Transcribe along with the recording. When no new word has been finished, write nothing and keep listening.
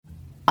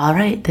All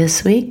right,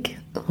 this week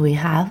we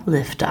have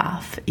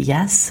liftoff.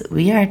 Yes,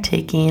 we are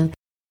taking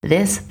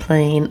this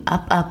plane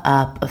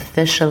up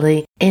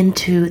officially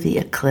into the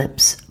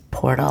eclipse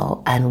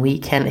portal, and we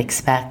can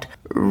expect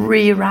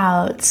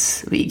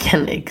reroutes, we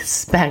can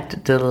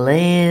expect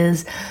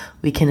delays,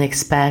 we can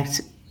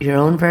expect your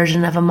own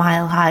version of a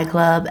Mile High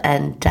Club,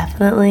 and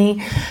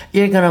definitely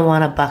you're going to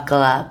want to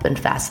buckle up and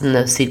fasten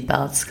those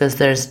seatbelts because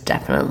there's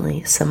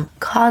definitely some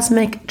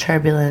cosmic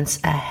turbulence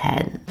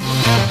ahead.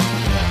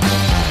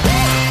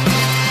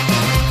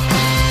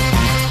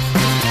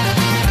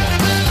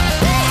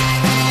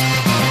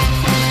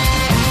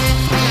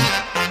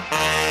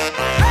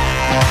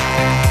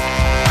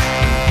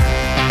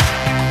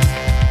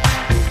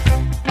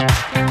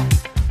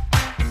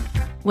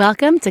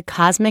 Welcome to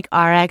Cosmic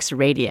RX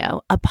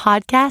Radio, a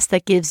podcast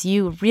that gives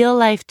you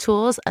real-life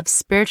tools of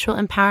spiritual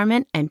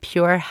empowerment and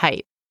pure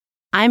hype.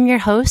 I'm your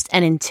host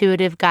and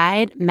intuitive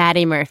guide,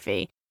 Maddie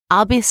Murphy.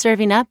 I'll be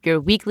serving up your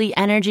weekly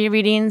energy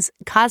readings,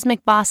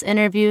 cosmic boss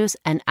interviews,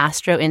 and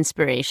astro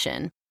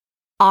inspiration.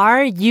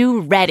 Are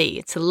you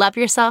ready to love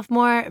yourself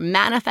more,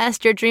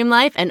 manifest your dream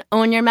life, and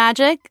own your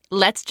magic?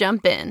 Let's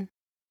jump in.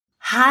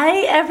 Hi,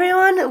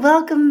 everyone.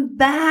 Welcome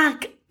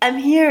back. I'm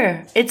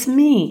here. It's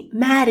me,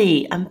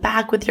 Maddie. I'm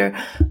back with your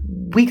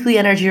weekly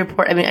energy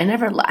report. I mean, I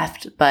never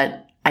left,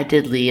 but I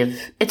did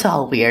leave. It's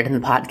all weird in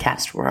the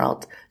podcast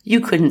world. You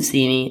couldn't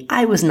see me.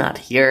 I was not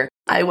here.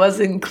 I was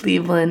in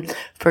Cleveland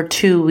for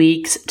 2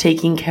 weeks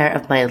taking care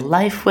of my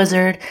life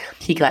wizard.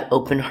 He got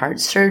open heart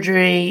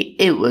surgery.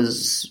 It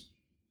was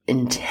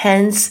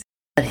intense,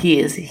 but he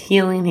is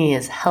healing. He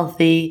is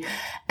healthy,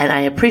 and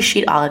I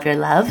appreciate all of your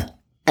love.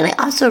 And I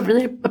also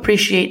really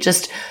appreciate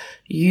just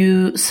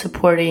you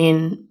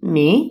supporting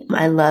me.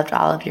 I loved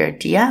all of your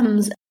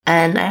DMs,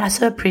 and I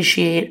also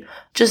appreciate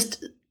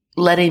just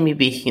letting me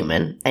be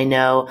human. I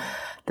know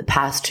the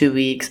past 2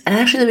 weeks, and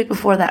actually the week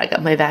before that, I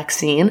got my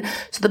vaccine.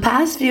 So the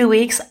past few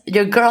weeks,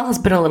 your girl has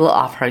been a little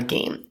off her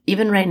game.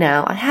 Even right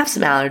now, I have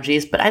some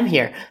allergies, but I'm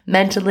here.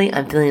 Mentally,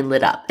 I'm feeling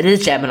lit up. It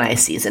is Gemini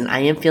season. I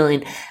am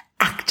feeling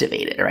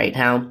activated right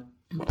now.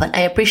 But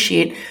I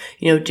appreciate,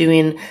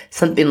 doing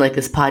something like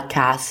this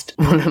podcast.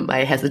 One of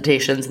my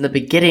hesitations in the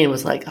beginning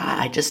was like,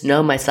 I just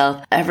know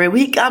myself. Every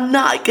week, I'm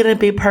not going to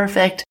be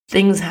perfect.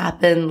 Things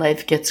happen.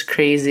 Life gets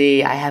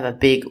crazy. I have a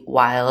big,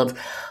 wild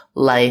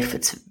life.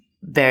 It's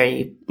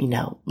very,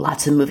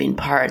 lots of moving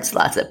parts,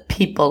 lots of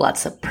people,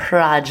 lots of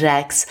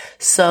projects.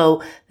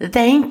 So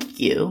thank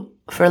you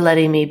for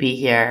letting me be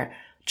here.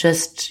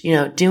 Just,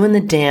 doing the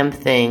damn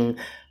thing,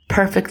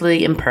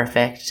 perfectly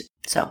imperfect.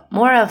 So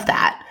more of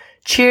that.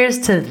 Cheers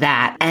to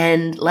that.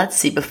 And let's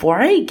see, before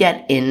I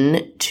get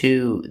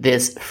into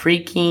this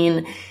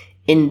freaking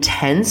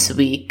intense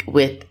week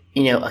with,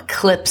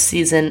 eclipse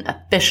season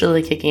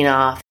officially kicking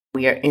off,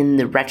 we are in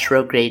the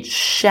retrograde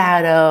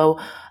shadow.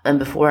 And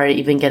before I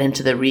even get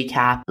into the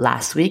recap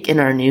last week in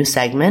our new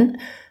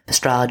segment,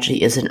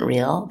 Astrology Isn't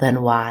Real,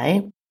 Then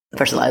Why?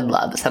 First of all, I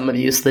love some of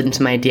you slid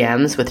into my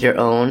DMs with your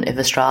own If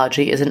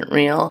Astrology Isn't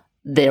Real.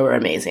 They were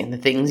amazing. The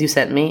things you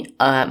sent me,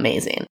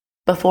 amazing.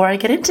 Before I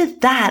get into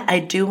that, I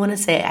do want to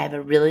say I have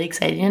a really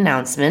exciting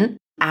announcement.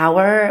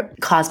 Our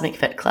Cosmic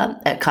Fit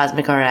Club at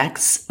Cosmic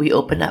RX, we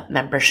open up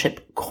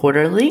membership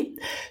quarterly.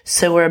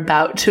 So we're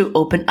about to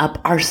open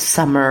up our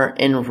summer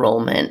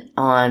enrollment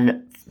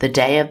on the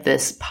day of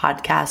this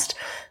podcast.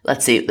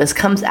 Let's see, this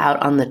comes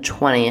out on the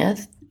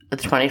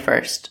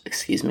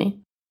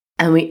 21st,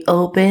 And we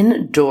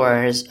open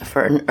doors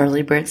for an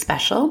early bird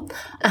special.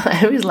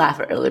 I always laugh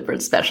at early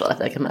bird special. I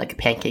feel like I'm like a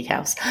pancake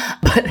house.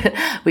 But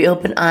we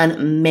open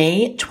on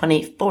May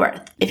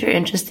 24th. If you're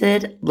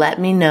interested,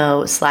 let me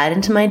know. Slide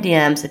into my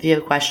DMs if you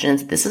have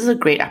questions. This is a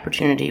great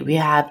opportunity. We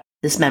have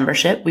this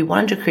membership. We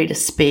wanted to create a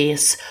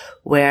space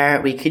where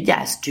we could,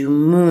 do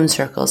moon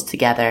circles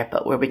together,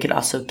 but where we could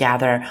also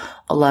gather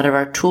a lot of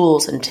our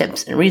tools and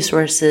tips and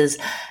resources.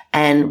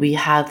 And we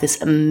have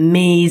this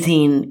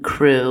amazing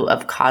crew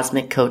of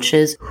cosmic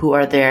coaches who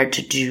are there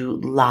to do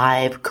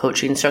live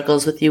coaching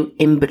circles with you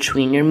in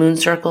between your moon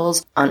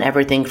circles on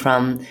everything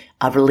from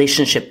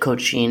relationship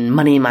coaching,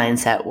 money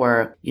mindset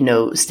work,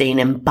 staying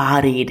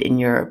embodied in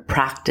your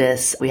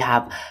practice. We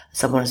have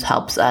someone who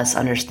helps us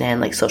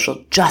understand like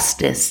social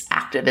justice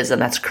activism.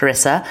 That's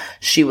Carissa.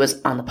 She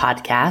was on the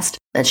podcast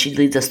and she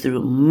leads us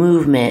through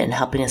movement and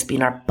helping us be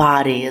in our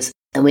bodies.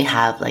 And we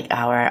have like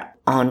our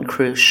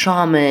on-crew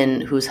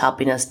shaman who's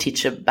helping us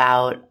teach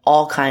about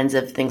all kinds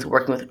of things,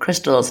 working with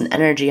crystals and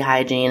energy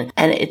hygiene.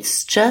 And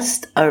it's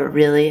just a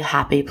really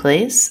happy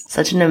place.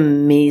 Such an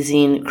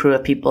amazing crew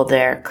of people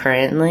there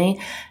currently.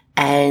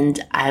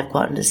 And I've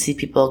gotten to see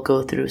people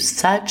go through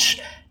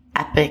such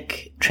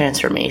epic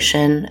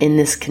transformation in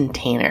this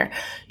container.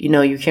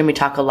 You hear me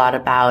talk a lot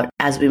about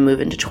as we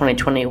move into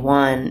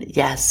 2021,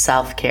 yes,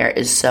 self-care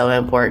is so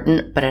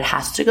important, but it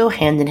has to go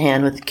hand in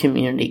hand with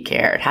community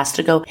care. It has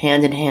to go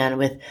hand in hand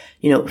with,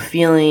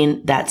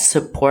 feeling that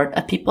support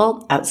of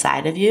people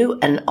outside of you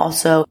and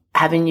also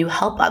having you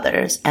help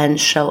others and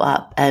show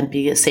up and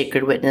be a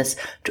sacred witness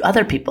to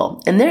other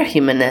people in their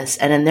humanness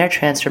and in their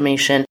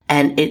transformation.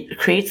 And it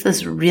creates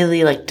this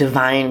really like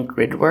divine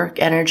grid work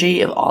energy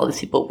of all these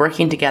people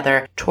working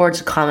together towards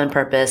a common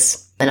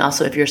purpose. And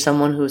also, if you're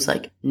someone who's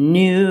like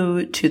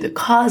new to the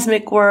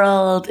cosmic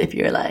world, if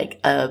you're like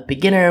a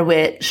beginner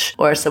witch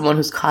or someone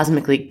who's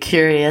cosmically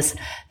curious,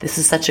 this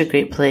is such a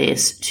great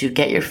place to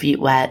get your feet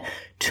wet,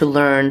 to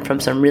learn from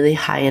some really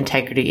high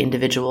integrity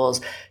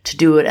individuals, to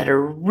do it at a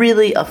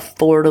really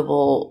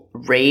affordable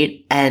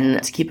rate,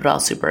 and to keep it all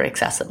super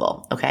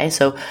accessible. Okay.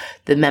 So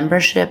the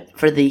membership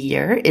for the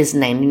year is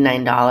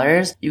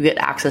 $99. You get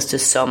access to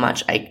so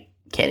much. I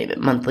can't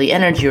even monthly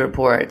energy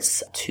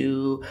reports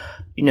to,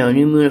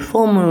 new moon,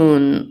 full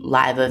moon,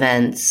 live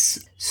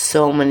events,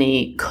 so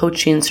many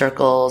coaching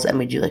circles, and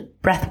we do like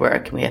breath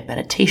work, and we have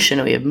meditation,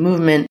 and we have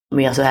movement. And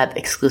we also have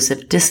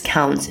exclusive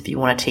discounts if you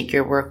want to take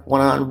your work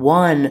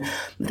one-on-one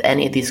with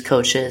any of these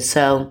coaches.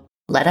 So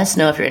let us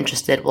know if you're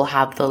interested. We'll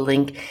have the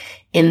link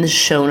in the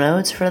show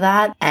notes for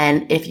that.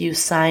 And if you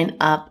sign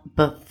up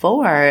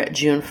before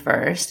June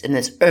 1st in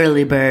this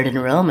early bird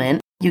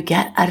enrollment, you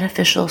get an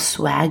official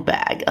swag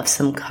bag of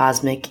some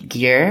cosmic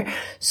gear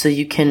so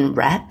you can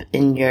rep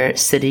in your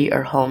city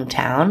or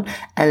hometown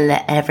and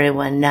let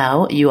everyone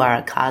know you are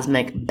a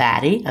cosmic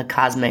baddie, a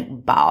cosmic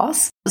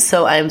boss.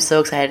 So I am so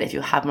excited. If you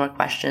have more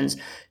questions,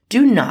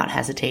 do not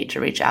hesitate to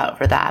reach out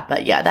for that.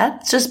 But yeah,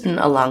 that's just been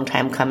a long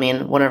time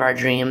coming. One of our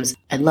dreams.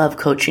 I love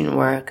coaching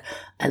work.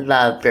 I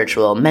love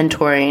virtual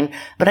mentoring,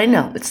 but I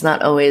know it's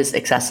not always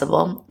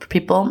accessible for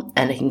people,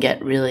 and it can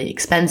get really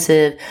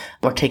expensive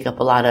or take up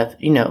a lot of,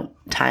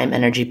 time,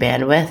 energy,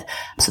 bandwidth.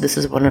 So this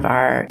is one of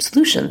our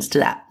solutions to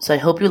that. So I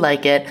hope you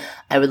like it.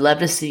 I would love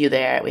to see you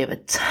there. We have a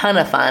ton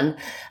of fun.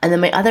 And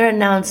then my other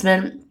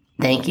announcement,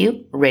 thank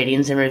you,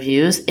 ratings and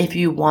reviews. If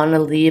you want to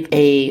leave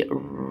a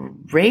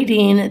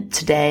rating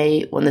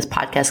today when this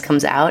podcast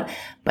comes out,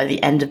 by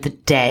the end of the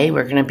day,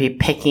 we're going to be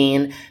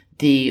picking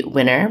the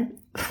winner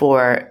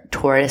for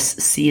Taurus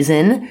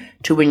season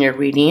to win your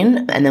reading.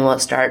 And then we'll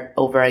start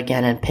over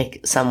again and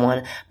pick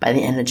someone by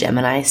the end of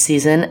Gemini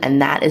season.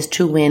 And that is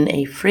to win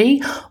a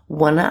free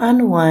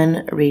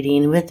one-on-one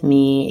reading with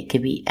me. It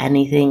could be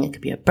anything. It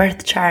could be a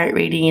birth chart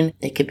reading.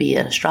 It could be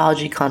an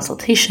astrology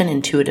consultation,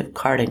 intuitive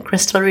card and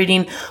crystal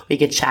reading. We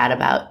could chat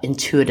about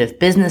intuitive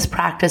business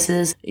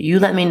practices. You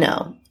let me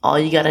know. All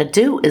you got to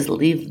do is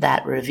leave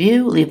that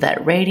review, leave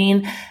that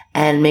rating,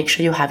 and make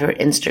sure you have your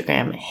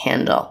Instagram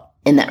handle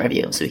in that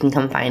review so we can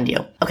come find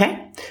you.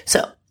 Okay?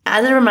 So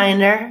as a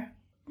reminder,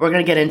 we're going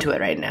to get into it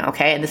right now.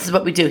 Okay? And this is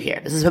what we do here.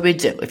 This is what we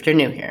do if you're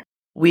new here.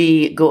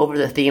 We go over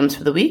the themes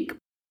for the week.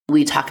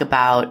 We talk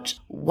about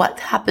what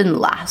happened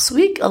last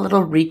week, a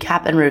little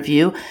recap and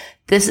review.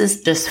 This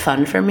is just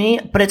fun for me,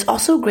 but it's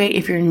also great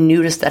if you're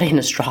new to studying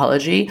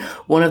astrology.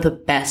 One of the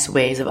best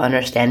ways of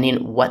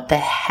understanding what the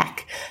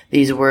heck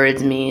these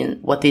words mean,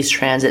 what these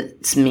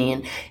transits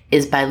mean,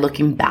 is by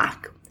looking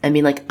back and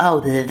being like,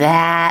 oh,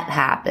 that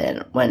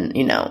happened when,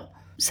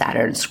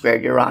 Saturn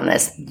squared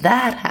Uranus.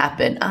 That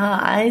happened.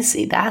 I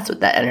see. That's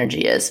what that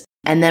energy is.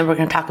 And then we're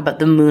going to talk about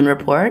the moon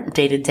report,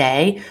 day to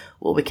day,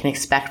 what we can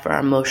expect for our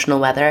emotional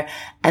weather.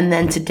 And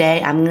then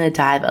today I'm going to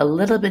dive a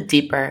little bit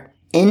deeper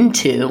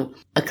into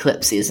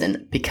eclipse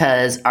season,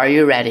 because are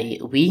you ready?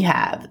 We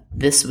have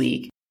this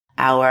week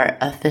our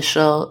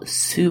official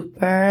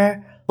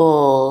super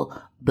full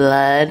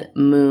blood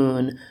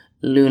moon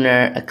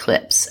lunar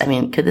eclipse. I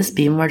mean, could this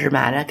be more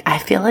dramatic? I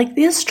feel like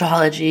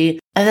astrology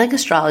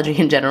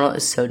in general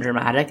is so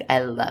dramatic. I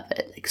love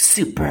it. Like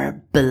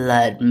super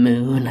blood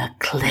moon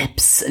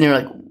eclipse. And you're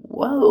like,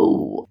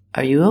 whoa,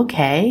 are you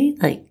okay?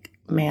 Like,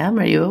 ma'am,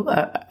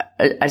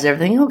 is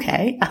everything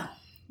okay?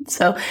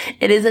 So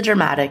it is a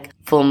dramatic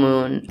full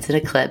moon. It's an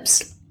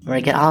eclipse. We're going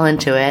to get all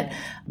into it.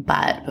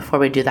 But before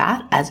we do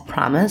that, as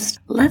promised,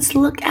 let's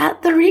look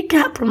at the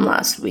recap from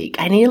last week.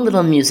 I need a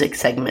little music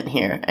segment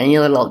here. I need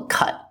a little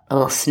cut, a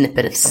little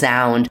snippet of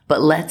sound.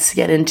 But let's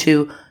get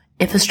into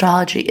if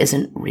astrology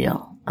isn't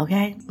real.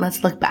 Okay?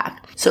 Let's look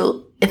back.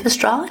 So if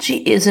astrology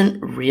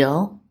isn't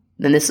real,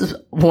 then this is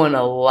one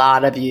a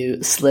lot of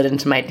you slid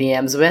into my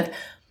DMs with.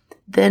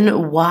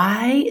 Then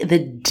why the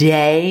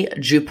day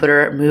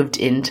Jupiter moved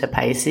into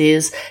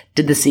Pisces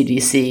did the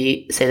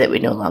CDC say that we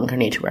no longer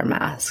need to wear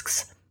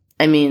masks?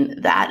 I mean,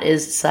 that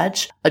is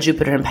such a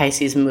Jupiter and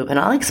Pisces move, and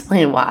I'll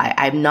explain why.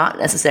 I'm not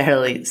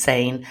necessarily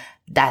saying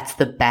that's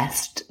the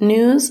best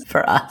news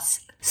for us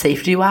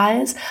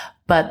safety-wise,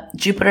 but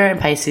Jupiter and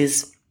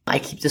Pisces, I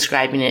keep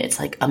describing it, it's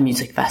like a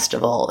music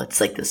festival. It's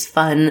like this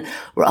fun,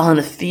 we're all in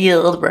the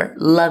field, we're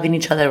loving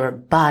each other, we're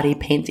body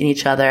painting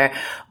each other,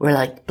 we're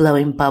like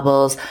blowing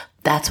bubbles.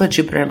 That's what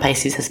Jupiter and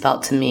Pisces has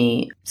felt to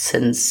me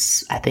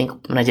since, I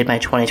think, when I did my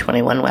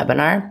 2021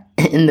 webinar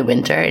in the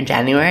winter, in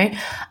January.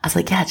 I was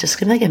like, yeah, it's just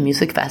going to be like a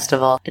music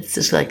festival. It's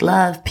just like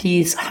love,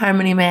 peace,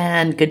 harmony,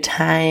 man, good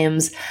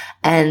times.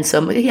 And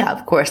so, yeah,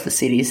 of course, the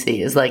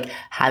CDC is like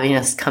having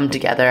us come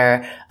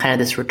together, kind of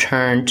this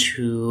return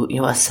to,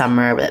 a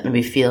summer that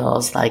maybe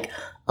feels like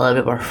a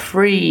little bit more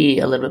free,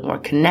 a little bit more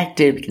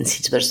connected. We can see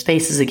each other's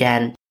faces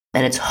again.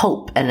 and it's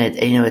hope, and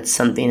it's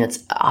something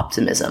that's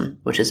optimism,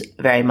 which is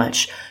very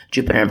much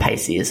Jupiter in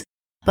Pisces.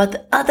 But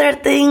the other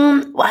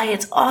thing why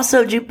it's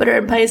also Jupiter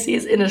in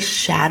Pisces in a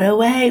shadow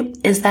way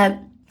is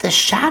that the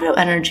shadow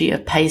energy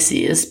of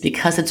Pisces,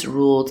 because it's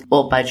ruled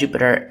by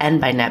Jupiter and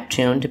by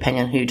Neptune,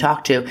 depending on who you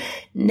talk to,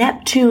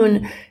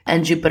 Neptune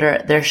and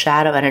Jupiter, their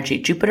shadow energy,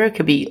 Jupiter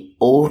could be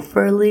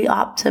overly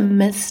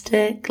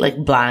optimistic, like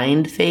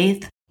blind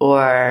faith,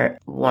 or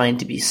wanting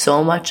to be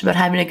so much about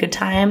having a good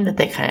time that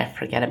they kind of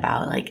forget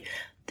about like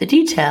the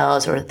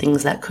details or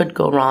things that could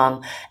go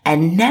wrong.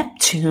 And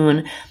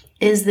Neptune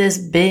is this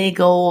big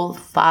old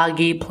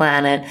foggy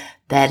planet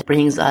that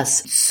brings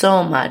us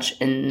so much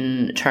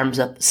in terms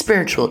of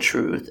spiritual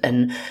truth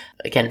and,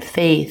 again,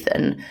 faith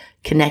and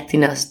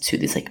connecting us to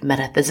these like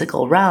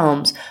metaphysical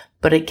realms,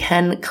 but it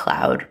can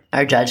cloud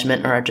our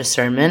judgment or our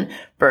discernment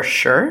for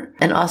sure.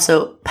 And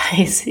also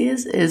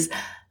Pisces is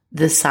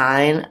the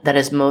sign that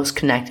is most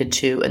connected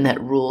to and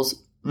that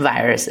rules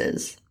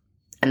viruses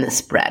and the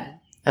spread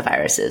of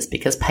viruses,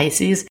 because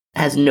Pisces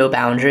has no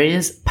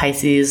boundaries.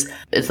 Pisces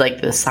is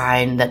like the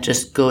sign that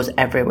just goes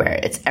everywhere.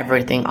 It's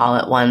everything all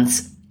at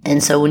once.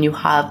 And so when you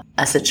have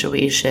a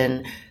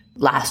situation,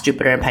 last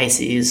Jupiter in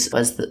Pisces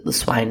was the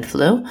swine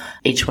flu,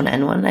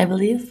 H1N1, I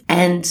believe.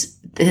 And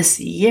this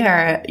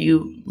year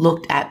you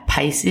looked at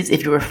Pisces,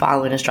 if you were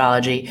following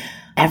astrology,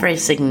 every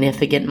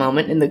significant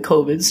moment in the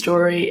COVID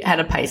story had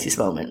a Pisces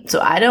moment. So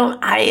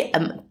I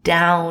am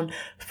down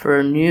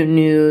for new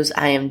news.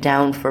 I am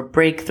down for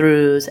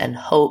breakthroughs and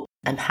hope.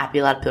 I'm happy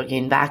a lot of people are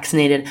getting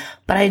vaccinated,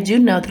 but I do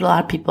know that a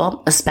lot of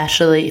people,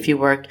 especially if you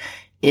work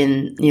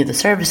in the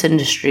service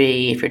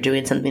industry, if you're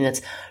doing something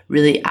that's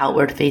really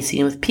outward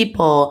facing with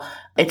people,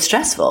 it's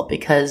stressful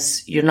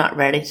because you're not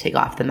ready to take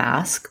off the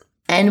mask.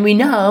 And we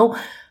know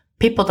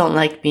people don't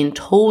like being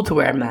told to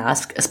wear a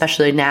mask,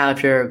 especially now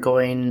if you're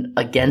going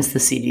against the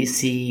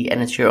CDC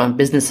and it's your own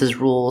business's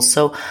rules.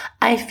 So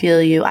I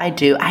feel you. I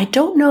do. I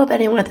don't know if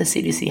anyone at the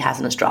CDC has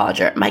an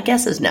astrologer. My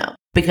guess is no,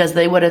 because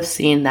they would have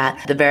seen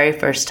that the very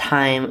first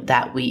time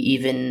that we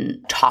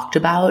even talked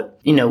about,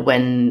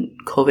 when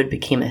COVID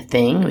became a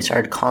thing, we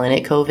started calling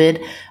it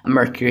COVID,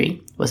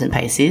 Mercury was in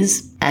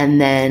Pisces. And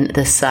then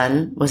the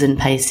sun was in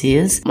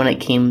Pisces when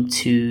it came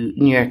to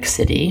New York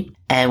City.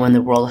 And when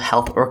the World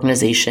Health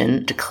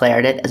Organization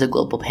declared it as a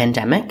global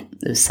pandemic,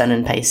 it was sun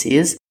in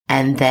Pisces.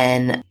 And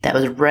then that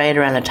was right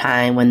around the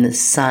time when the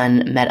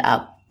sun met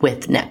up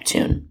with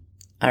Neptune.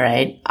 All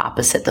right.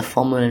 Opposite the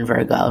full moon in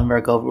Virgo, and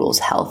Virgo rules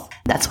health.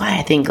 That's why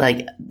I think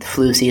like the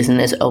flu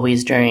season is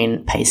always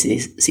during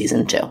Pisces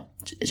season too,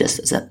 just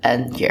as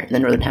and here in the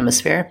Northern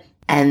Hemisphere.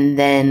 And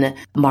then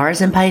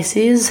Mars in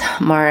Pisces,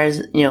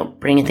 Mars,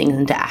 bringing things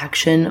into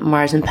action.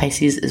 Mars in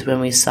Pisces is when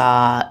we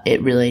saw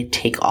it really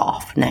take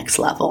off next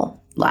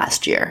level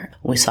last year.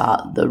 We saw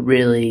the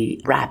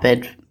really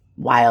rapid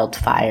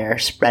wildfire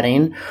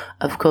spreading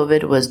of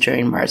COVID was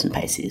during Mars in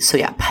Pisces. So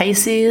yeah,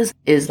 Pisces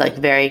is like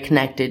very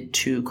connected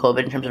to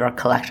COVID in terms of our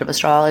collective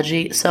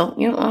astrology. So,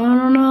 I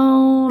don't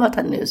know about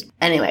that news.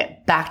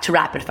 Anyway, back to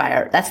rapid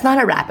fire. That's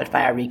not a rapid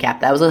fire recap.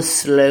 That was a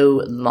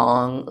slow,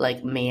 long,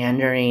 like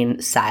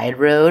meandering side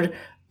road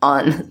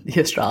on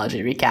the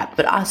astrology recap.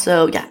 But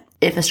also, yeah,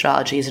 if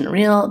astrology isn't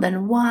real,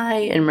 then why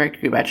in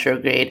Mercury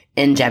retrograde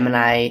in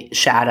Gemini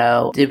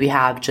shadow did we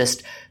have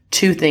just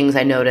two things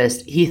I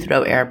noticed?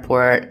 Heathrow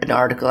Airport, an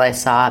article I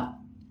saw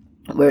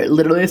where it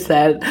literally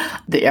said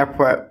the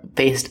airport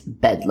faced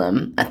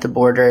bedlam at the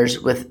borders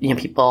with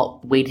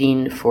people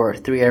waiting for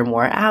 3 or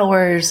more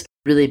hours,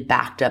 really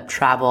backed up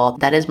travel.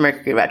 That is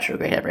Mercury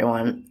retrograde,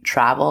 everyone.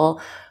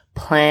 Travel,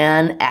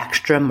 plan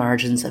extra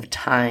margins of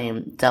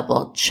time,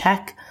 double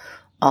check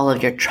all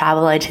of your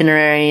travel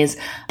itineraries,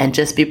 and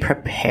just be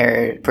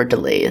prepared for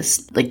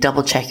delays. Like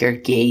double check your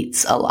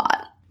gates a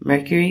lot.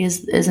 Mercury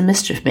is a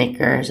mischief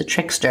maker, is a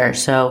trickster,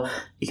 so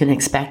you can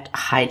expect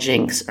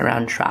hijinks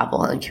around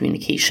travel and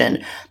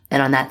communication.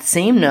 And on that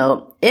same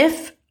note,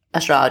 if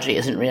astrology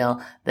isn't real,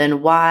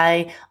 then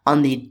why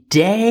on the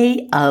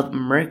day of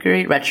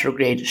Mercury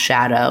retrograde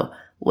shadow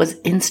was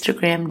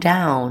Instagram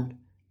down,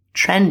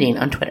 trending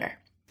on Twitter?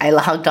 I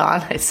logged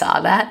on, I saw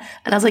that,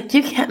 and I was like,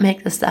 you can't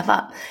make this stuff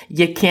up.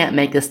 You can't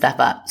make this stuff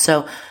up.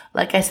 So,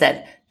 like I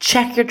said,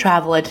 check your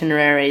travel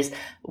itineraries.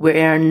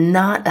 We are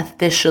not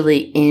officially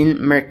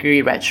in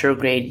Mercury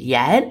retrograde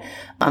yet.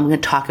 I'm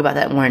going to talk about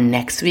that more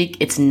next week.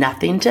 It's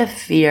nothing to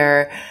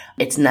fear.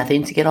 It's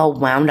nothing to get all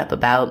wound up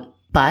about,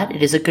 but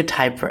it is a good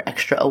time for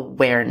extra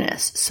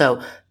awareness.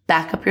 So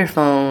back up your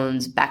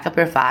phones, back up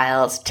your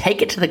files,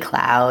 take it to the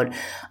cloud.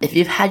 If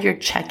you've had your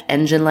check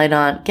engine light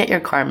on, get your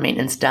car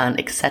maintenance done,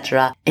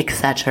 etc.,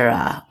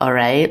 etc. All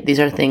right? These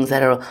are things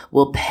that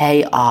will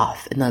pay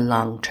off in the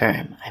long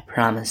term. I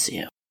promise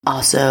you.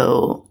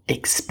 Also,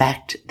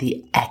 expect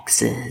the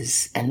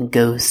exes and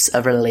ghosts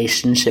of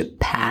relationship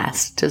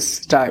past to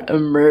start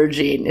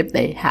emerging if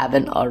they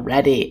haven't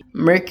already.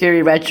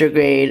 Mercury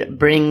retrograde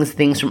brings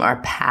things from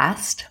our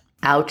past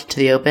out to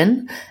the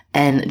open,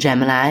 and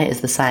Gemini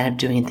is the sign of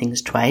doing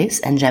things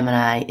twice, and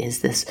Gemini is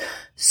this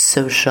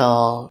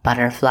social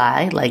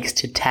butterfly, likes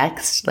to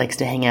text, likes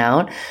to hang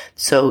out.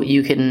 So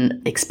you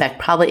can expect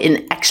probably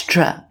an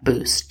extra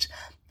boost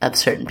of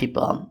certain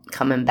people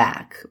coming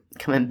back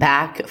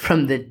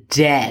from the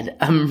dead,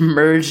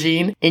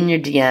 emerging in your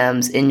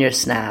DMs, in your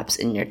snaps,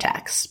 in your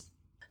texts.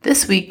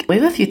 This week, we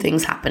have a few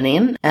things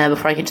happening.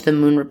 Before I get to the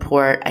moon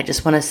report, I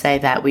just want to say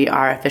that we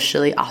are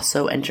officially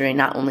also entering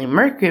not only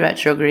Mercury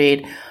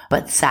retrograde,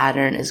 but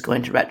Saturn is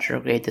going to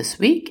retrograde this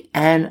week,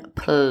 and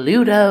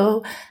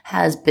Pluto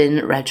has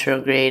been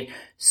retrograde.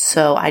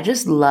 So I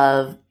just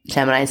love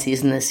Gemini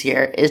season this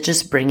year is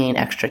just bringing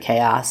extra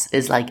chaos,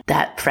 is like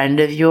that friend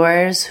of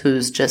yours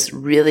who's just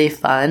really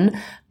fun,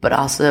 but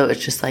also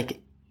it's just like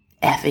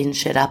effing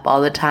shit up all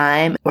the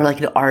time, or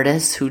like an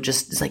artist who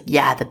just is like,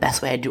 yeah, the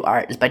best way I do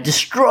art is by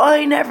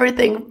destroying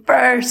everything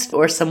first,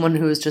 or someone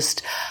who's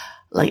just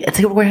like, it's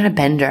like we're in a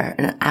bender,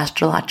 an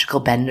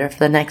astrological bender for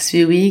the next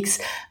few weeks.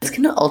 It's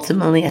going to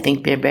ultimately, I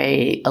think, be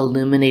very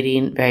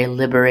illuminating, very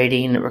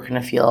liberating. We're going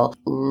to feel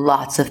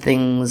lots of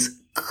things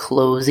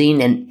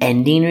closing and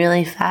ending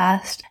really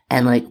fast,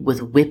 and like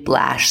with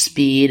whiplash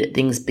speed,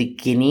 things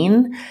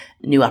beginning,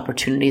 new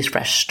opportunities,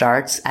 fresh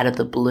starts out of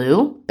the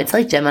blue. It's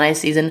like Gemini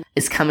season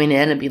is coming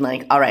in and being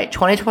like, all right,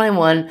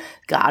 2021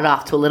 got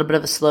off to a little bit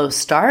of a slow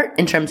start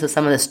in terms of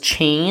some of this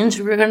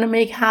change we're going to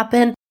make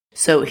happen.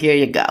 So here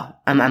you go.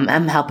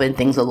 I'm helping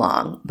things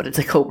along, but it's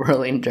like a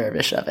whirling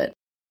dervish of it.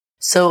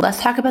 So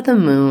let's talk about the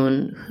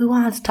moon. Who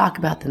wants to talk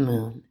about the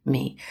moon?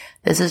 Me.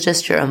 This is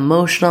just your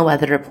emotional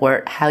weather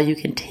report, how you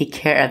can take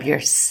care of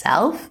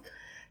yourself.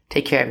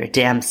 Take care of your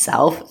damn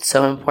self. It's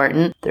so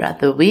important. Throughout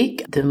the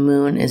week, the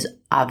moon is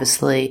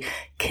obviously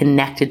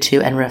connected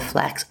to and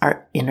reflects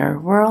our inner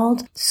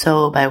world.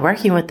 So by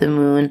working with the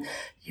moon,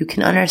 you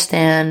can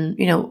understand,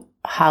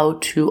 how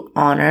to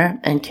honor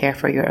and care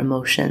for your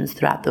emotions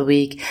throughout the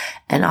week,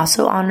 and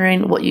also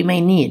honoring what you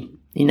may need,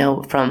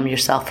 from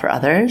yourself or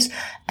others.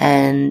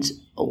 And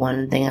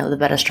one thing I love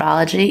about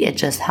astrology, it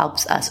just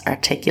helps us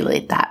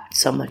articulate that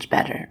so much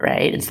better,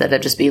 right? Instead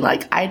of just being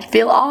like, I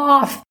feel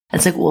off.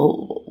 It's like,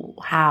 well,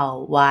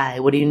 how, why,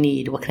 what do you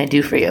need? What can I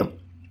do for you?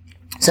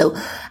 So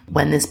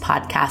when this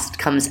podcast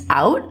comes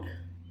out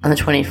on the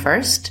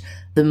 21st,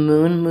 the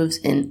moon moves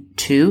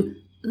into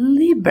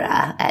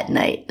Libra at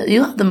night.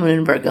 You'll have the moon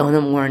in Virgo in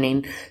the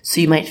morning. So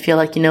you might feel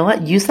like,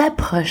 use that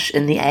push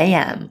in the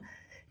AM.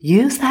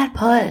 Use that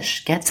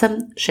push. Get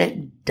some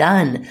shit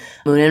done.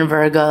 Moon in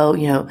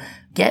Virgo,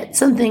 get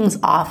some things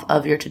off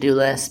of your to-do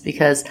list,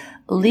 because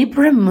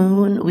Libra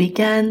moon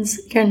weekends,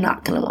 you're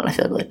not going to want to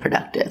feel really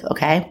productive,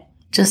 okay?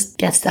 Just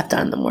get stuff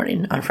done in the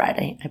morning on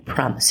Friday. I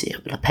promise you,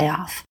 it'll pay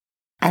off.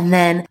 And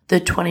then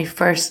the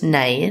 21st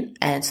night,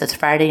 and so it's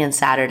Friday and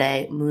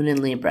Saturday, moon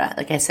in Libra.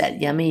 Like I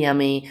said, yummy,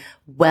 yummy,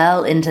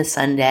 well into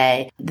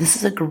Sunday. This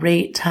is a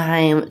great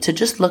time to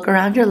just look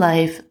around your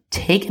life,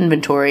 take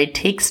inventory,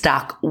 take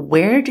stock.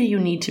 Where do you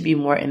need to be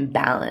more in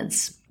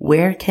balance?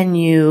 Where can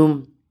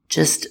you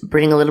just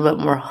bring a little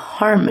bit more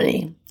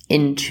harmony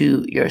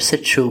into your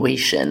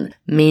situation?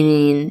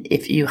 Meaning,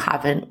 if you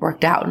haven't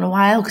worked out in a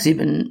while because you've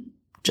been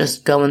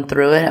just going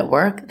through it at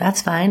work,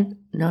 that's fine.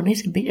 No need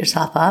to beat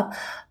yourself up.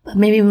 But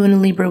maybe Moon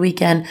and Libra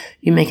weekend,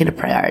 you make it a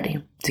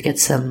priority to get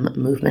some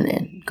movement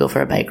in. Go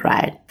for a bike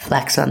ride.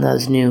 Flex on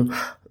those new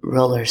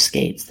roller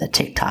skates that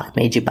TikTok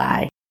made you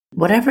buy.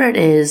 Whatever it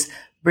is,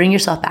 bring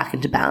yourself back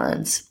into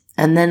balance.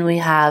 And then we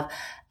have,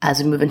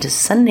 as we move into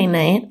Sunday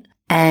night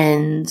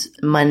and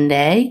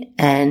Monday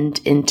and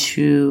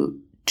into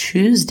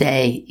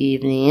Tuesday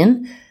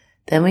evening,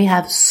 then we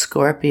have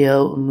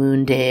Scorpio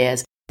moon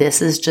days.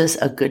 This is just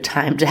a good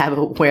time to have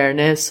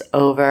awareness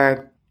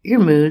over your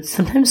moods.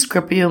 Sometimes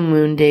Scorpio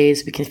moon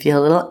days, we can feel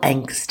a little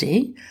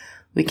angsty.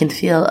 We can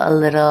feel a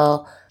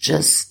little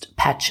just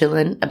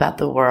petulant about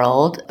the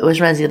world. It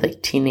always reminds me of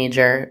like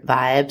teenager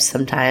vibes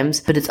sometimes,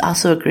 but it's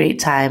also a great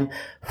time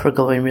for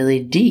going really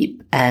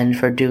deep and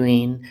for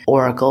doing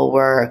oracle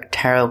work,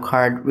 tarot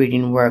card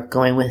reading work,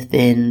 going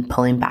within,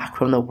 pulling back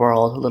from the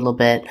world a little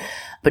bit.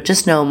 But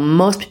just know,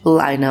 most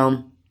people I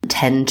know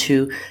tend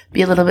to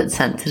be a little bit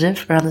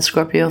sensitive around the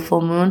Scorpio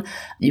full moon.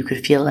 You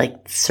could feel like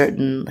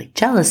certain like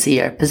jealousy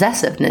or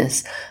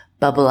possessiveness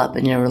bubble up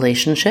in your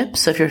relationship.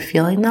 So if you're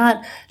feeling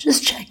that,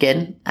 just check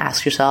in,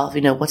 ask yourself,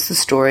 what's the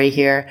story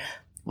here?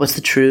 What's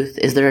the truth?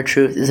 Is there a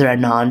truth? Is there a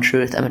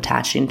non-truth I'm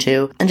attaching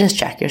to? And just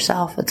check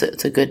yourself.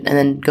 It's a good, and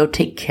then go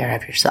take care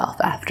of yourself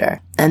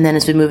after. And then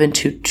as we move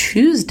into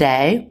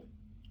Tuesday,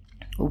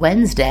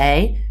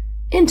 Wednesday,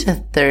 into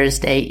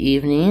Thursday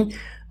evening,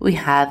 we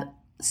have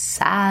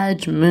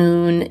Sag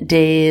moon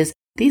days.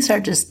 These are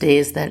just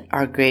days that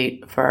are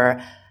great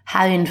for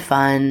having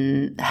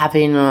fun,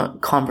 having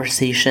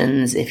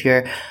conversations. If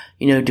you're,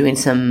 doing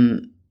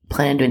some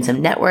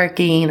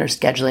networking or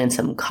scheduling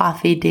some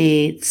coffee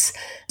dates,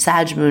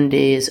 Sag moon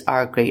days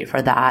are great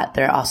for that.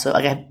 They're also,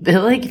 I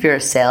feel like if you're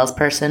a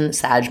salesperson,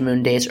 Sag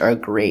moon days are a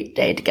great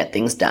day to get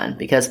things done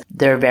because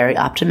they're very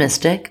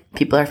optimistic.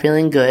 People are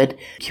feeling good,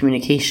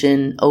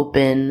 communication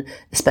open,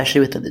 especially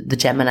with the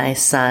Gemini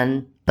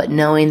sun. But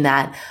knowing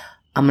that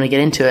I'm going to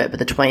get into it, but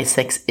the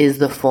 26th is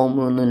the full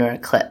moon lunar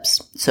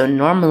eclipse. So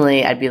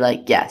normally I'd be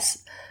like,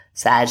 yes,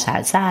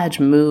 Sag,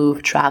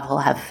 move, travel,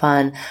 have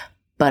fun.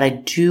 But I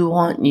do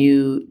want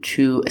you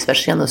to,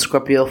 especially on the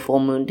Scorpio full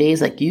moon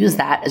days, like use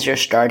that as your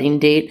starting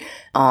date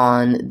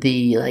on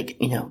the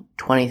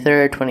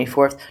 23rd,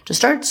 24th, to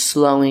start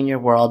slowing your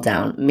world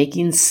down,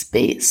 making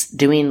space,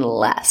 doing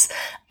less.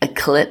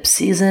 Eclipse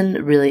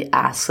season really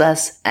asks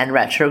us, and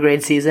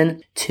retrograde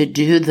season, to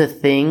do the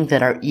thing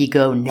that our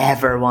ego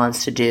never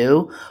wants to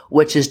do,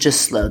 which is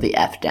just slow the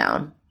F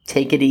down.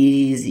 Take it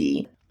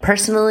easy.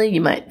 Personally,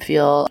 you might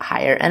feel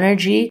higher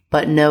energy,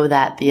 but know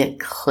that the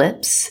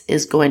eclipse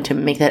is going to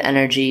make that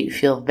energy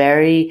feel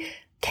very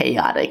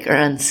chaotic or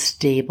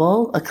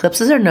unstable.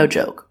 Eclipses are no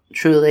joke.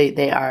 Truly,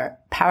 they are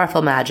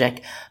powerful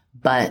magic,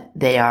 but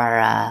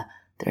they're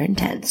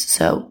intense.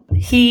 So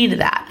heed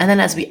that. And then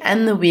as we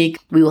end the week,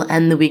 we will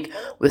end the week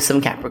with some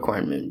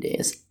Capricorn moon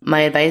days.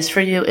 My advice for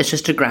you is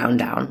just to ground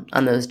down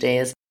on those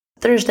days.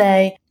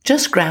 Thursday,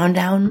 just ground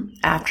down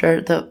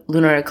after the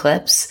lunar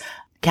eclipse.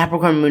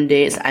 Capricorn moon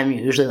days, I'm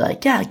usually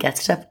like, yeah, get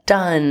stuff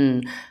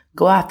done,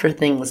 go after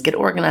things, get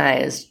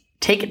organized,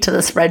 take it to the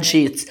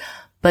spreadsheets.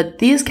 But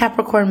these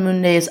Capricorn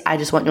moon days, I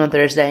just want you on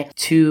Thursday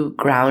to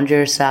ground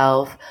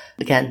yourself.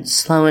 Again,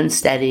 slow and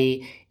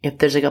steady. If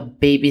there's like a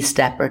baby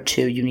step or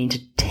two you need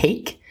to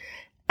take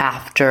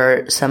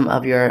after some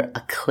of your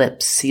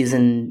eclipse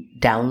season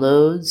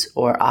downloads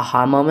or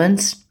aha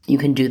moments, you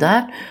can do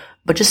that.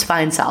 But just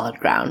find solid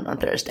ground on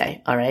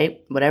Thursday, all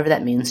right? Whatever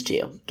that means to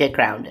you, get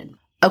grounded.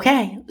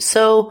 Okay,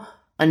 so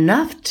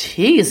enough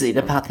teasing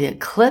about the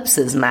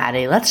eclipses,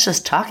 Maddie. Let's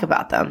just talk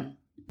about them.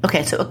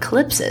 Okay, so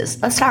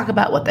eclipses, let's talk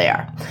about what they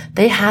are.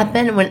 They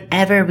happen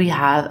whenever we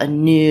have a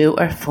new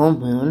or full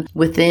moon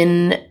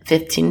within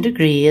 15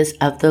 degrees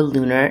of the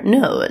lunar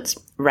nodes.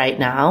 Right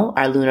now,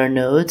 our lunar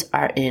nodes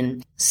are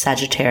in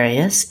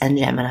Sagittarius and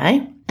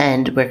Gemini,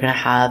 and we're going to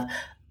have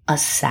a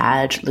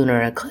Sag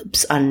lunar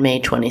eclipse on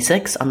May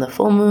 26th on the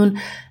full moon,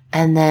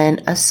 and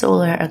then a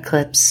solar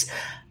eclipse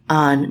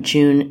on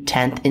June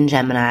 10th in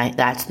Gemini.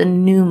 That's the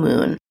new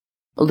moon.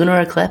 A lunar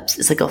eclipse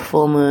is like a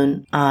full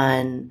moon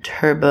on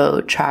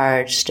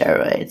turbocharged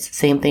steroids.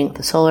 Same thing with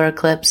the solar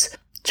eclipse.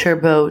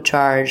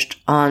 Turbocharged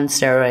on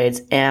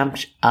steroids,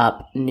 amped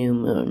up new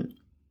moon.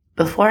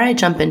 Before I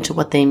jump into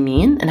what they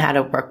mean and how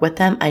to work with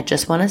them, I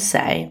just want to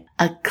say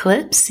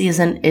eclipse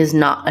season is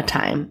not a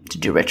time to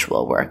do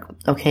ritual work.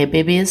 Okay,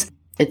 babies?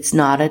 It's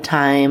not a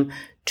time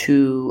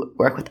to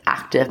work with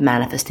active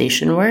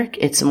manifestation work.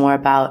 It's more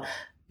about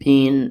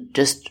being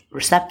just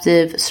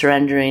receptive,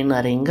 surrendering,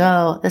 letting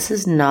go. This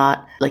is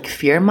not like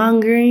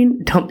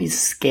fear-mongering. Don't be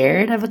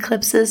scared of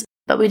eclipses,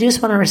 but we just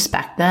want to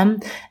respect them.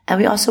 And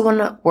we also want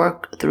to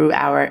work through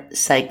our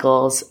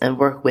cycles and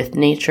work with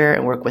nature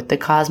and work with the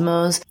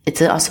cosmos.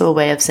 It's also a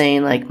way of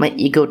saying, like, my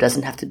ego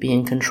doesn't have to be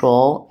in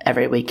control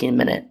every waking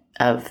minute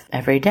of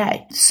every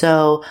day.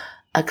 So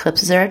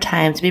eclipses are a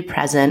time to be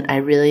present. I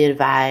really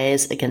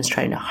advise against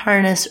trying to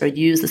harness or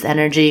use this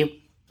energy.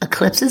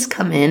 Eclipses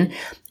come in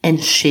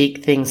and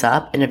shake things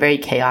up in a very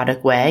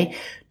chaotic way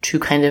to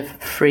kind of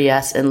free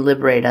us and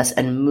liberate us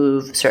and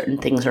move certain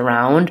things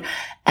around.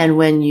 And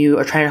when you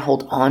are trying to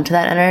hold on to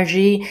that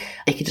energy,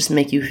 it can just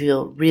make you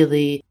feel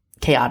really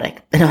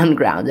chaotic and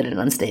ungrounded and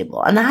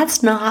unstable. And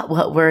that's not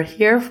what we're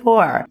here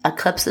for.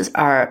 Eclipses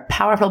are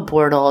powerful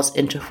portals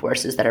into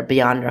forces that are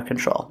beyond our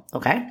control,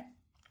 okay?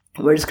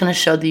 We're just going to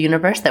show the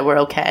universe that we're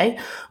okay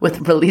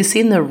with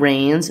releasing the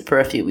reins for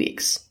a few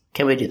weeks.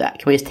 Can we do that?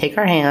 Can we just take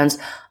our hands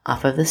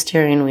off of the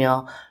steering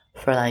wheel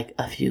for like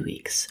a few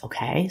weeks?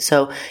 Okay.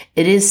 So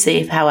it is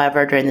safe,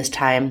 however, during this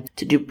time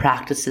to do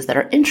practices that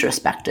are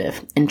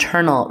introspective,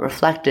 internal,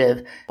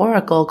 reflective,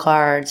 oracle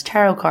cards,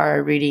 tarot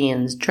card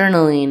readings,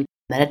 journaling,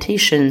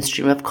 meditation,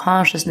 stream of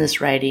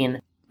consciousness writing.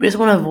 We just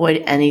want to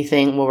avoid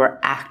anything where we're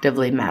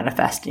actively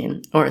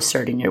manifesting or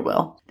asserting your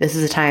will. This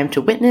is a time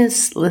to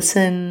witness,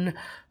 listen,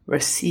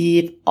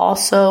 receive.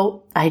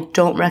 Also, I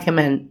don't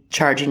recommend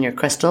charging your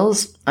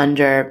crystals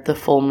under the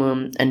full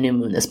moon and new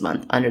moon this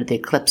month, under the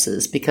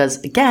eclipses,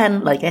 because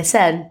again, like I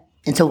said,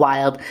 it's a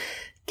wild,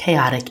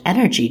 chaotic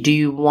energy. Do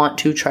you want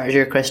to charge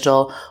your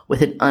crystal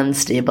with an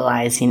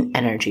unstabilizing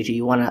energy? Do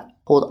you want to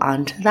hold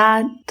on to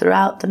that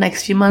throughout the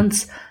next few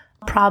months?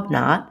 Probably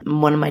not.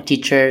 One of my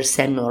teachers,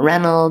 Samuel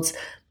Reynolds,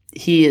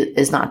 he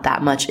is not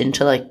that much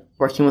into like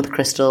working with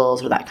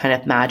crystals or that kind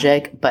of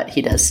magic, but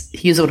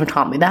he's the one who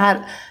taught me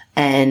that.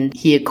 And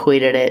he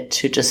equated it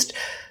to just,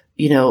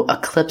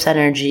 eclipse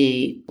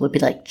energy would be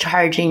like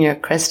charging your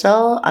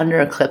crystal under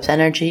eclipse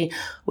energy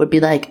would be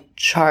like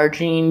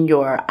charging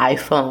your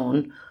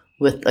iPhone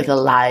with like a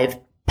live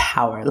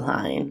power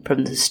line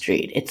from the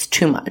street. It's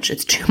too much.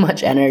 It's too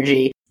much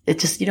energy. It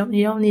just, you don't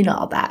need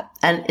all that.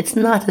 And it's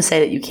not to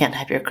say that you can't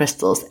have your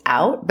crystals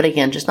out, but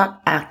again, just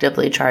not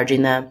actively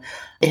charging them.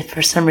 If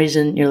for some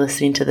reason you're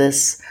listening to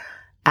this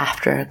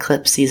after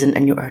eclipse season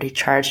and you already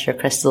charged your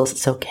crystals,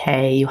 it's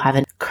okay. You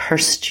haven't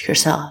cursed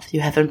yourself. You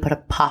haven't put a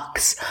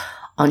pox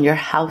on your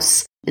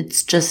house.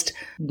 It's just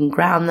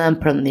ground them,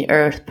 put them in the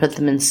earth, put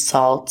them in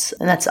salt,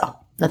 and that's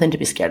all. Nothing to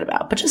be scared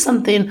about, but just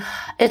something,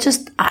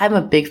 I'm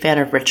a big fan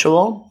of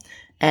ritual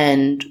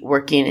and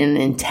working in an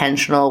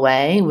intentional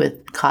way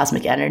with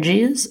cosmic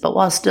energies, but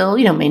while still,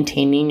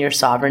 maintaining your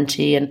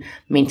sovereignty and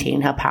maintaining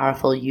how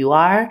powerful you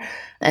are.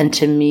 And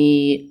to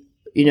me,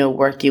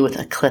 working with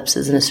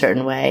eclipses in a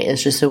certain way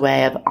is just a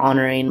way of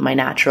honoring my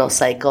natural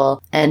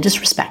cycle and just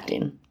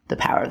respecting the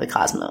power of the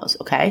cosmos.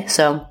 Okay.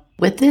 So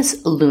with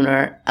this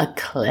lunar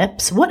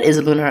eclipse, what is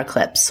a lunar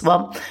eclipse?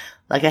 Well,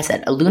 like I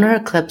said, a lunar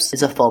eclipse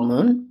is a full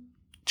moon,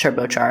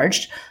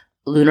 turbocharged.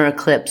 Lunar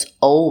eclipse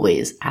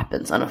always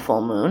happens on a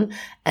full moon,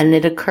 and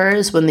it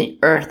occurs when the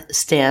Earth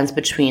stands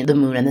between the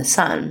moon and the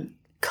sun,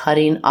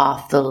 cutting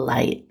off the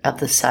light of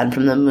the sun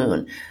from the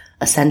moon.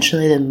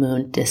 Essentially, the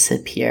moon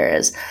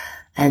disappears.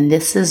 And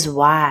this is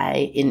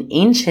why in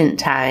ancient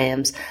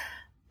times,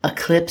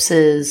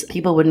 eclipses,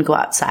 people wouldn't go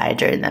outside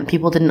during them.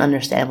 People didn't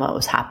understand what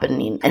was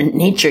happening. And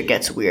nature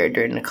gets weird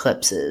during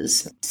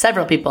eclipses.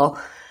 Several people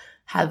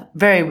have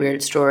very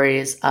weird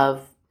stories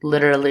of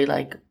literally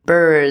like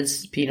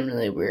birds being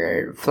really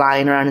weird,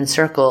 flying around in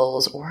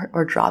circles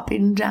or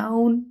dropping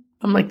down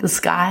from like the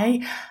sky,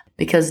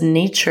 because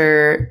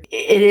nature,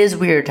 it is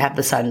weird to have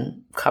the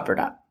sun covered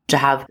up, to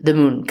have the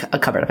moon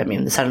covered up. I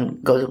mean, the sun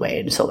goes away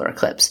in solar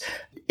eclipse.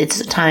 It's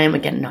a time,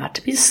 again, not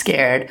to be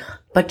scared,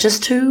 but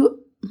just to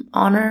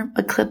honor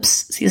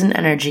eclipse season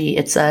energy.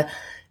 It's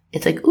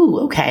like, ooh,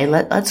 okay,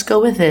 let's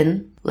go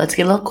within. Let's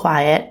get a little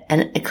quiet.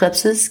 And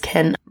eclipses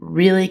can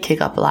really kick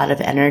up a lot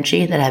of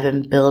energy that have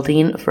been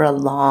building for a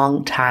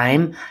long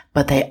time,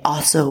 but they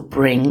also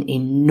bring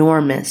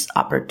enormous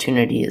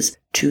opportunities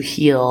to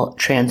heal,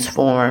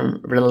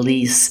 transform,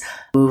 release,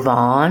 move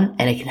on,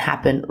 and it can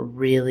happen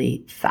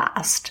really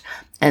fast.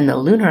 And the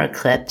lunar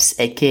eclipse,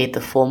 aka the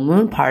full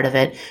moon part of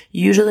it,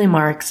 usually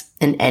marks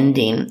an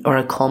ending or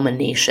a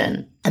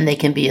culmination. And they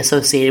can be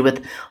associated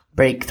with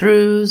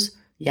breakthroughs,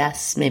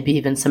 yes, maybe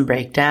even some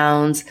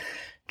breakdowns,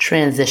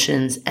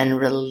 transitions, and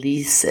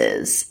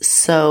releases.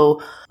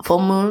 So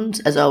full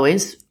moons, as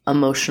always,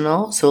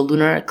 emotional. So a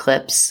lunar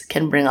eclipse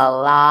can bring a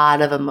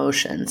lot of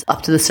emotions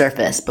up to the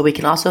surface, but we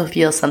can also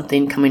feel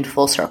something coming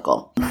full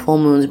circle. Full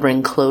moons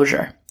bring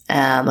closure,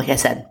 like I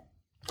said.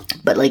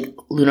 But like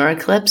lunar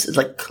eclipse is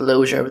like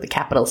closure with a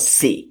capital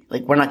C.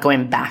 Like we're not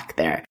going back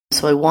there.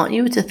 So I want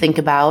you to think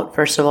about,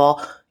 first of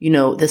all,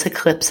 this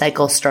eclipse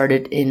cycle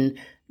started in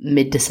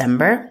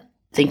mid-December,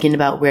 thinking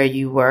about where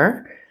you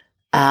were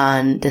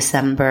on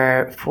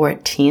December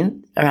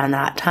 14th, around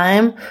that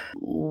time.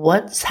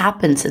 What's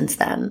happened since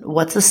then?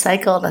 What's a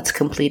cycle that's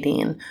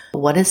completing?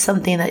 What is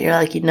something that you're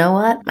like, you know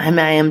what? I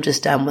am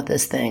just done with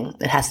this thing.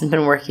 It hasn't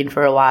been working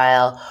for a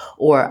while,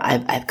 or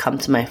I've come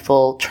to my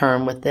full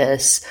term with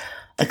this.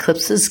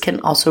 Eclipses can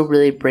also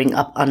really bring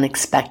up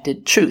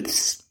unexpected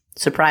truths,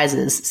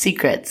 surprises,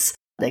 secrets.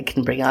 They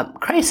can bring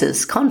up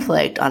crisis,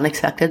 conflict,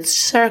 unexpected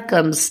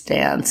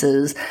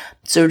circumstances.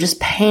 So just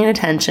paying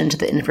attention to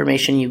the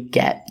information you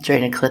get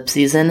during eclipse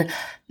season,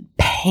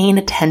 paying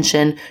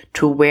attention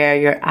to where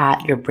you're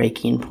at your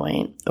breaking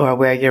point or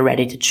where you're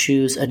ready to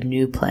choose a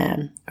new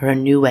plan or a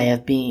new way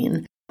of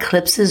being.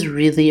 Eclipses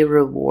really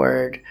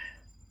reward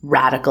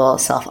radical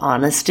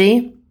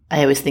self-honesty.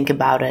 I always think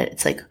about it.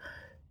 It's like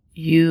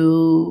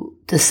you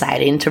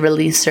deciding to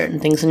release certain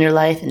things in your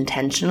life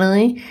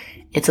intentionally.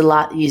 It's a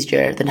lot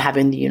easier than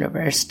having the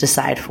universe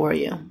decide for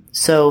you.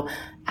 So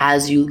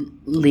as you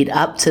lead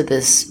up to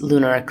this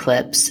lunar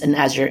eclipse and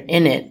as you're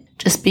in it,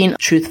 just being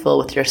truthful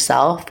with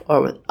yourself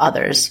or with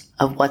others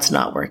of what's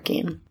not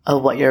working,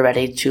 of what you're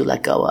ready to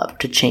let go of,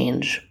 to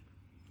change.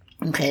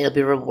 Okay, you'll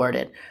be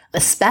rewarded,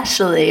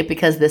 especially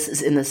because this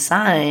is in the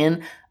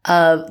sign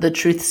of the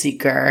truth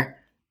seeker,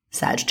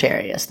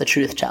 Sagittarius, the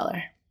truth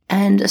teller.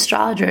 And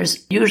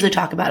astrologers usually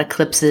talk about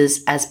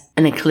eclipses as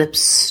an eclipse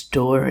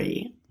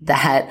story.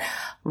 That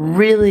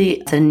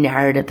really is a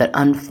narrative that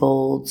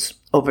unfolds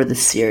over the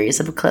series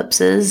of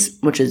eclipses,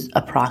 which is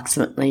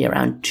approximately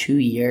around 2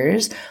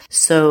 years.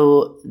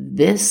 So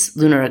this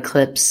lunar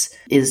eclipse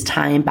is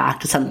tying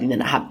back to something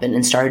that happened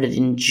and started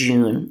in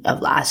June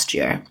of last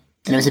year.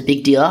 And it was a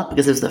big deal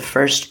because it was the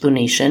first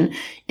lunation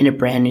in a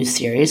brand new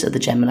series of the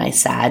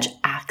Gemini-Sag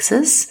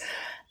axis.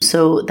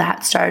 So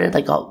that started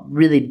like a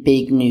really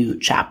big new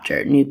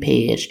chapter, new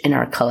page in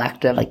our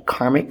collective like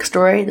karmic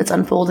story that's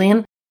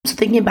unfolding. So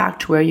thinking back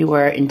to where you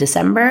were in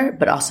December,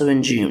 but also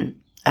in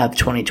June of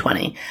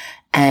 2020,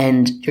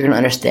 and you're going to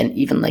understand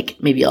even like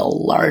maybe a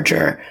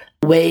larger,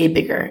 way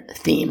bigger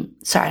theme.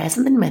 Sorry, I have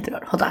something in my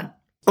throat. Hold on.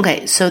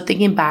 Okay, so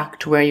thinking back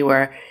to where you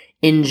were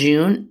in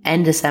June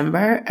and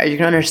December, you're going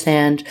to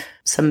understand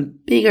some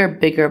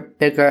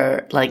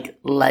bigger like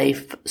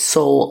life,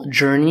 soul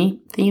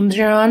journey themes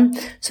you're on.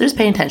 So just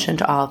pay attention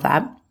to all of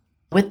that.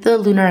 With the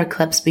lunar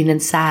eclipse being in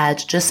Sag,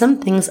 just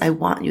some things I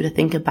want you to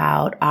think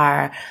about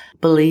are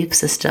belief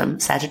system.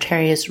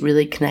 Sagittarius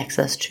really connects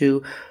us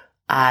to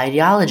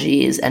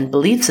ideologies and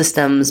belief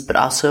systems, but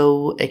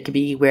also it could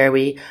be where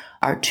we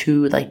are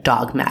too like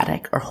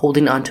dogmatic or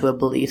holding onto a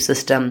belief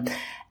system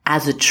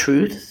as a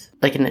truth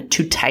like in a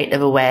too tight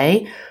of a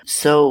way.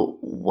 So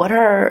what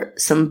are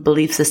some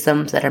belief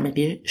systems that are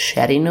maybe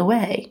shedding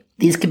away?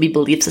 These could be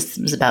belief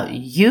systems about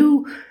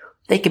you.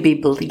 They could be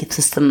belief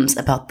systems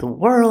about the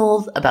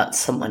world, about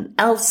someone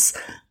else,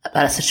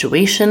 about a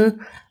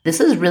situation. This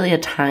is really a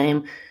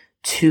time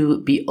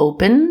to be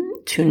open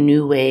to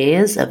new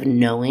ways of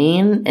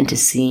knowing and to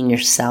seeing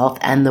yourself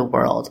and the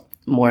world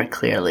more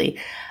clearly,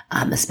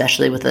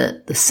 especially with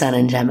the sun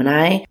in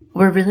Gemini.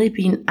 We're really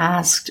being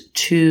asked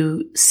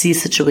to see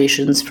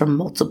situations from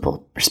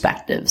multiple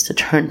perspectives, to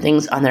turn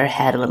things on their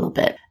head a little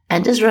bit,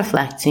 and just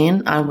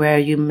reflecting on where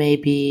you may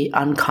be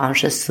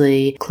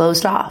unconsciously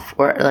closed off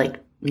or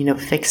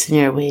fixing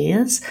your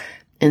ways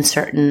in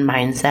certain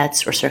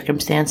mindsets or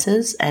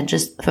circumstances, and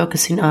just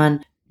focusing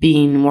on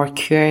being more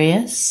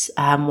curious,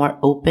 more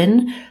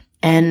open,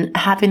 and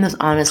having those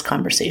honest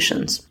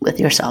conversations with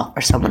yourself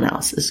or someone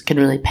else can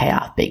really pay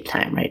off big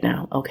time right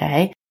now,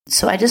 okay?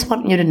 So I just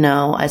want you to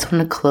know, I just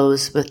want to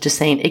close with just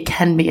saying it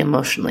can be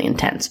emotionally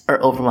intense or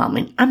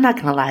overwhelming. I'm not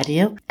going to lie to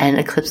you. And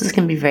eclipses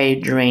can be very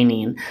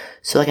draining.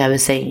 So like I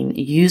was saying,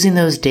 using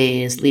those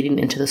days leading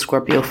into the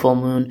Scorpio full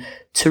moon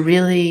to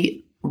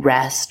really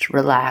rest,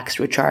 relax,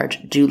 recharge,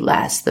 do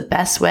less. The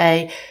best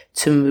way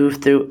to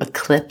move through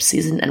eclipse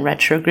season and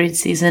retrograde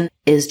season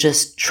is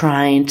just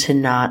trying to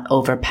not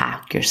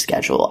overpack your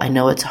schedule. I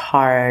know it's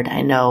hard.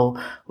 I know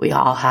we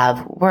all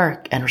have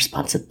work and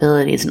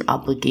responsibilities and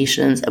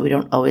obligations, and we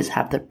don't always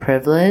have the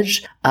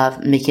privilege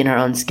of making our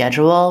own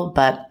schedule,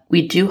 but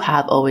we do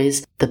have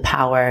always the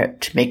power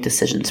to make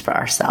decisions for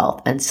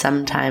ourselves. And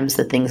sometimes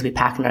the things we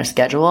pack in our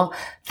schedule,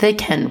 they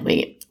can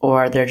wait,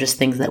 or they're just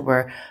things that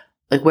we're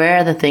like, where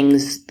are the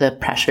things, the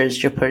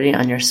pressures you're putting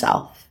on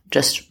yourself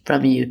just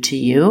from you to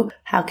you?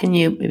 How can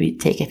you maybe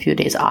take a few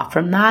days off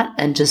from that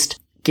and just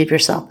give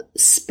yourself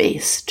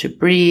space to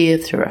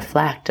breathe, to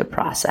reflect, to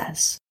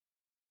process?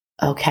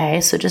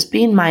 Okay, so just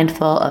being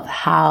mindful of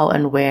how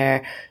and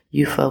where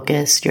you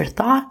focus your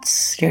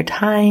thoughts, your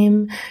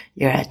time,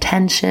 your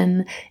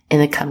attention in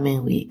the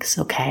coming weeks,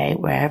 okay?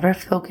 Wherever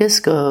focus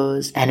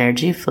goes,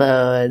 energy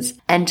flows,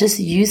 and just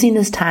using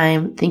this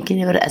time,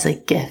 thinking of it as a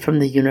gift from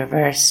the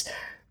universe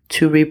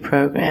to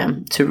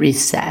reprogram, to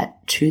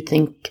reset, to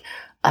think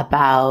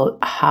about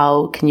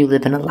how can you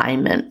live in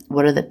alignment?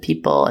 What are the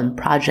people and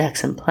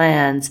projects and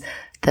plans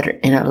that are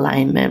in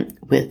alignment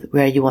with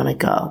where you want to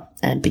go,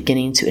 and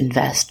beginning to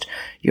invest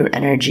your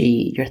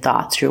energy, your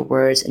thoughts, your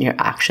words, and your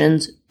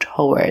actions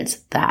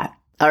towards that.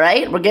 All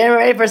right, we're getting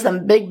ready for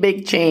some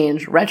big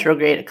change.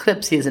 Retrograde,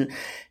 eclipse season,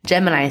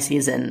 Gemini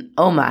season.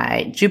 Oh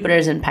my,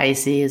 Jupiter's in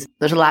Pisces.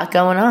 There's a lot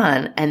going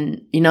on.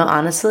 And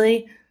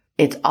honestly,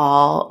 it's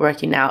all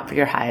working out for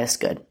your highest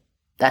good.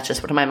 That's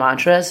just one of my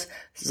mantras.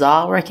 This is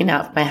all working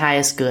out for my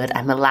highest good.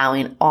 I'm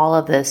allowing all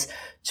of this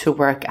to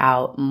work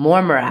out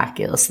more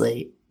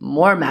miraculously,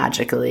 more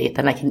magically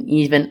than I can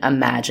even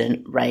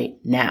imagine right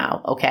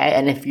now, okay?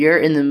 And if you're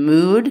in the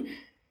mood,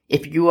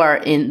 if you are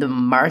in the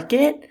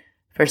market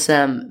for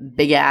some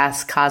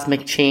big-ass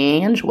cosmic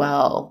change,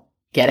 well,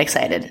 get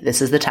excited.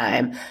 This is the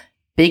time.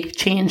 Big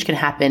change can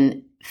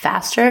happen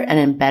faster and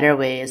in better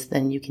ways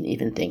than you can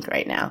even think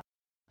right now.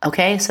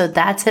 Okay, so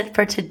that's it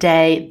for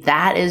today.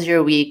 That is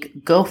your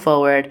week. Go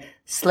forward,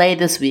 slay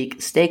this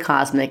week, stay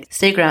cosmic,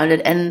 stay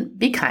grounded, and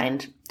be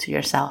kind to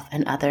yourself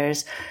and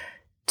others.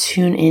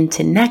 Tune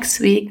into next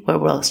week where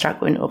we'll start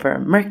going over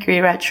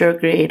Mercury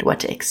retrograde,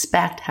 what to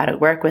expect, how to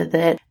work with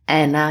it.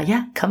 And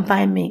come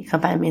find me. Come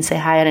find me and say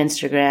hi on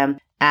Instagram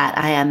at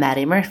I am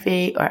Maddie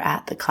Murphy or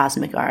at the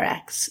Cosmic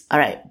RX. All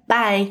right,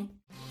 bye.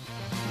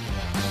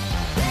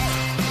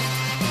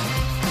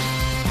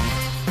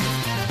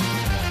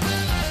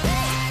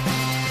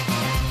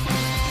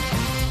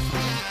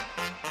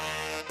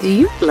 Do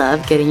you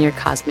love getting your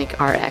Cosmic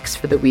RX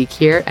for the week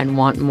here and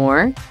want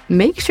more?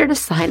 Make sure to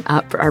sign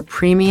up for our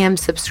premium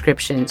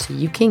subscription so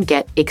you can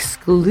get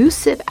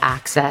exclusive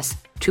access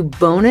to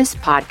bonus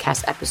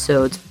podcast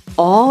episodes,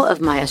 all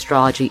of my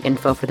astrology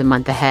info for the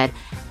month ahead,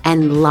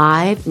 and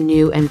live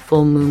new and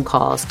full moon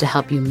calls to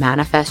help you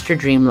manifest your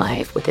dream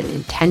life with an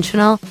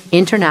intentional,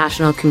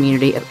 international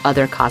community of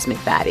other cosmic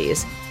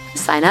baddies.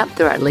 Sign up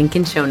through our link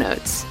in show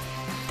notes.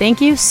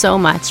 Thank you so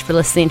much for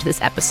listening to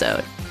this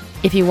episode.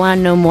 If you want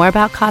to know more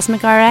about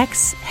Cosmic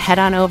RX, head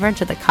on over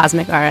to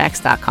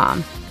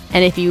thecosmicrx.com.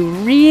 And if you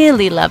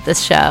really love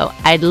this show,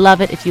 I'd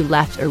love it if you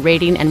left a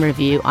rating and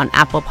review on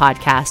Apple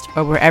Podcasts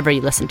or wherever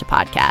you listen to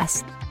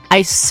podcasts.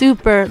 I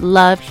super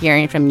love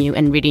hearing from you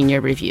and reading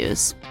your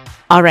reviews.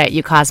 All right,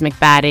 you cosmic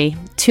baddie,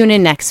 tune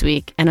in next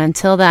week. And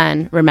until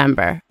then,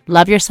 remember,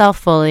 love yourself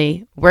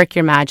fully, work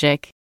your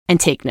magic, and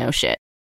take no shit.